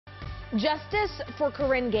Justice for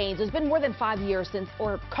Korryn Gaines. It's been more than 5 years since,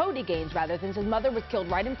 or Cody Gaines rather, since his mother was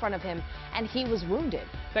killed right in front of him and he was wounded.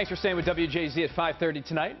 Thanks for staying with WJZ at 5:30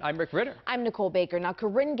 tonight. I'm Rick Ritter. I'm Nicole Baker. Now,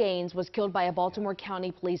 Korryn Gaines was killed by a Baltimore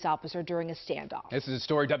County police officer during a standoff. This is a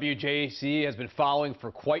story WJZ has been following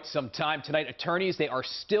for quite some time. Tonight, attorneys, they are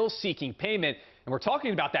still seeking payment. And we're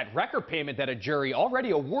talking about that record payment that a jury already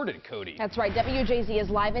awarded Cody. That's right. WJZ is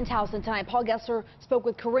live in Towson tonight. Paul Gessler spoke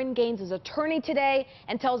with Korryn Gaines' attorney today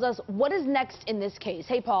and tells us what is next in this case.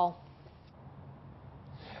 Hey, Paul.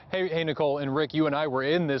 Hey, Nicole and Rick, you and I were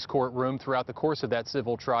in this courtroom throughout the course of that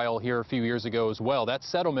civil trial here a few years ago as well. That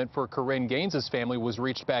settlement for Korryn Gaines' family was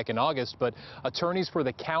reached back in August, but attorneys for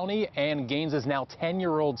the county and Gaines' now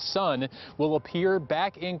 10-year-old son will appear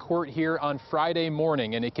back in court here on Friday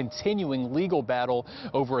morning in a continuing legal battle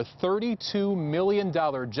over a $32 million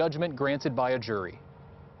judgment granted by a jury.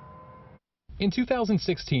 In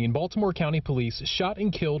 2016, Baltimore County police shot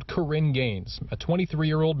and killed Korryn Gaines, a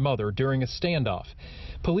 23-year-old mother, during a standoff.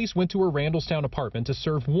 Police went to her Randallstown apartment to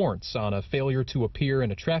serve warrants on a failure to appear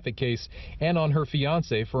in a traffic case and on her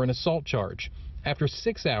fiancé for an assault charge. After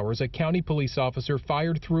 6 hours, a county police officer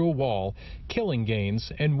fired through a wall, killing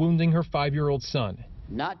Gaines and wounding her 5-year-old son.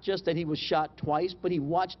 Not just that he was shot twice, but he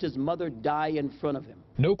watched his mother die in front of him.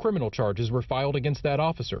 No criminal charges were filed against that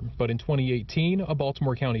officer, but in 2018, a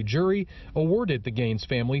Baltimore County jury awarded the Gaines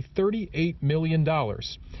family $38 million.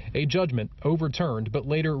 A judgment overturned, but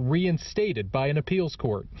later reinstated by an appeals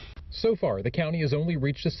court. So far, the county has only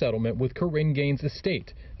reached a settlement with Korryn Gaines'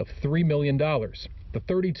 estate of $3 million. The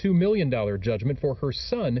 $32 million judgment for her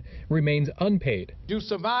son remains unpaid. Do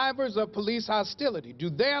survivors of police hostility, do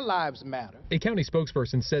their lives matter? A county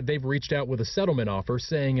spokesperson said they've reached out with a settlement offer,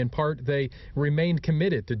 saying in part they remained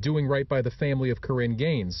committed to doing right by the family of Korryn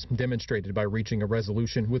Gaines, demonstrated by reaching a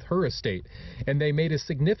resolution with her estate. And they made a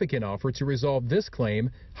significant offer to resolve this claim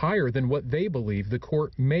higher than what they believe the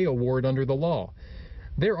court may award under the law.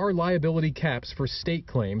 There are liability caps for state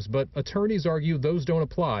claims, but attorneys argue those don't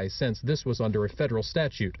apply since this was under a federal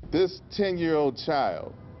statute. This 10-year-old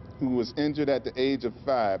child who was injured at the age of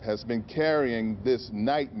 5 has been carrying this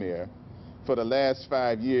nightmare for the last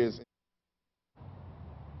 5 years.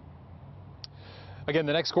 Again,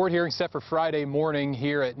 the next court hearing set for Friday morning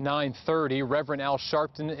here at 9:30. Reverend Al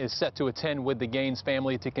Sharpton is set to attend with the Gaines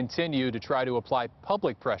family to continue to try to apply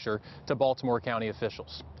public pressure to Baltimore County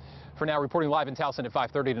officials. For now, reporting live in Towson at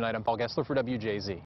 5:30 tonight, I'm Paul Gessler for WJZ.